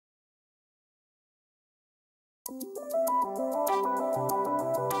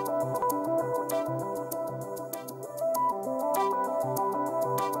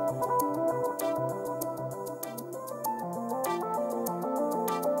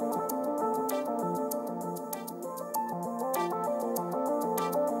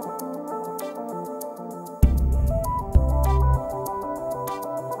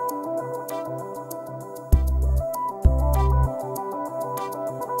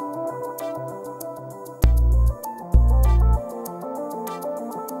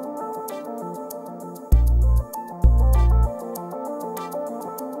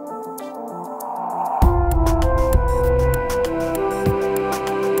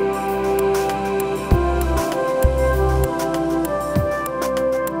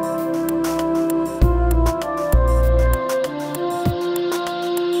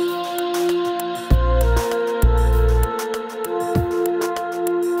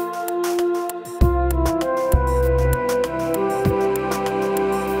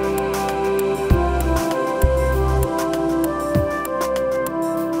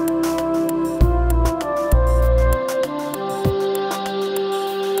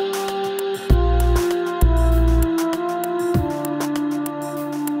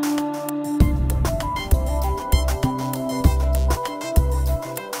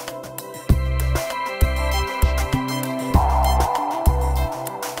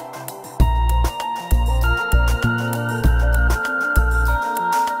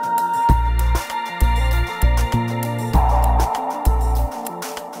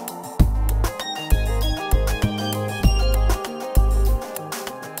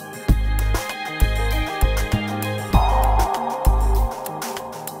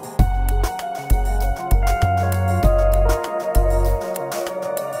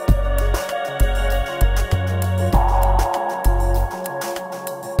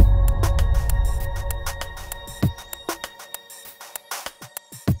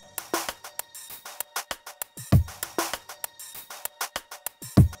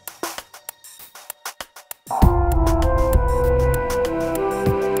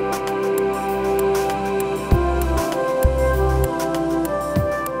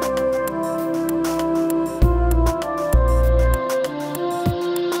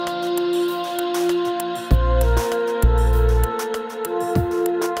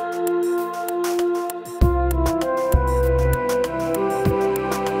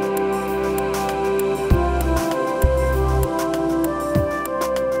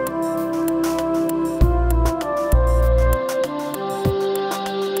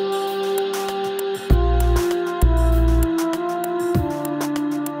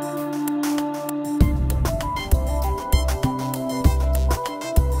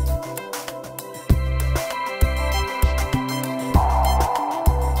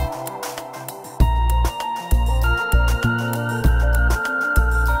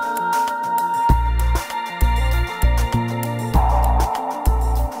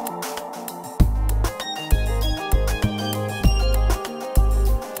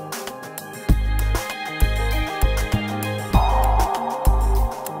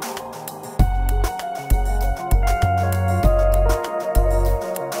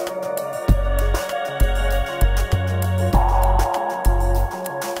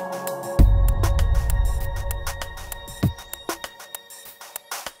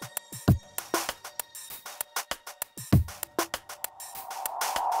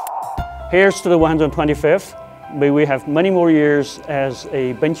Here's to the 125th. May we have many more years as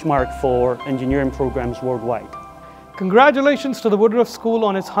a benchmark for engineering programs worldwide. Congratulations to the Woodruff School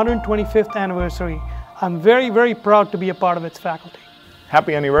on its 125th anniversary. I'm very, very proud to be a part of its faculty.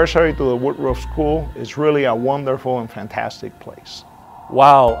 Happy anniversary to the Woodruff School. It's really a wonderful and fantastic place.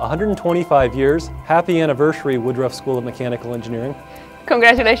 Wow, 125 years. Happy anniversary, Woodruff School of Mechanical Engineering.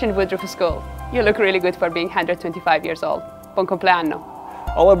 Congratulations, Woodruff School. You look really good for being 125 years old. Buon compleanno.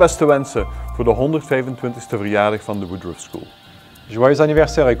 Allerbeste wensen voor de 125e verjaardag van de Woodruff School. Joyeux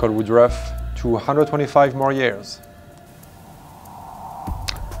anniversaire, École Woodruff, to 125 more years.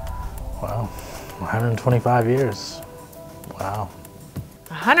 Wow, 125 years. Wow.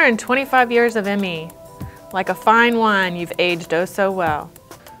 125 years of ME. Like a fine wine, you've aged oh so well.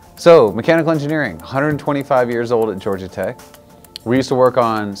 So, mechanical engineering, 125 years old at Georgia Tech. We used to work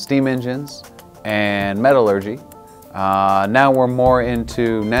on steam engines and metallurgy. Now we're more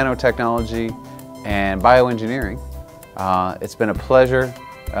into nanotechnology and bioengineering. It's been a pleasure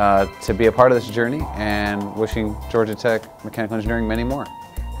to be a part of this journey and wishing Georgia Tech Mechanical Engineering many more.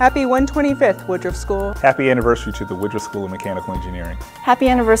 Happy 125th, Woodruff School. Happy anniversary to the Woodruff School of Mechanical Engineering. Happy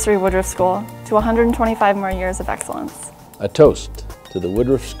anniversary, Woodruff School, to 125 more years of excellence. A toast to the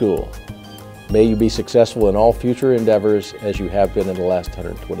Woodruff School. May you be successful in all future endeavors as you have been in the last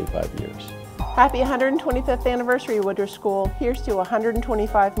 125 years. Happy 125th anniversary, Woodruff School. Here's to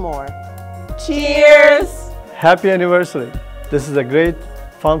 125 more. Cheers! Happy anniversary. This is a great,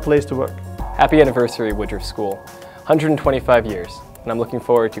 fun place to work. Happy anniversary, Woodruff School. 125 years, and I'm looking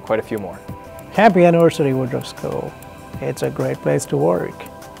forward to quite a few more. Happy anniversary, Woodruff School. It's a great place to work,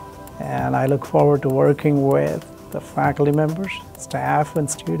 and I look forward to working with the faculty members, staff, and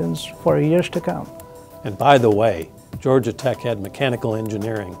students for years to come. And by the way, Georgia Tech had mechanical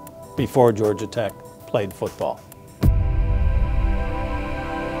engineering before Georgia Tech played football.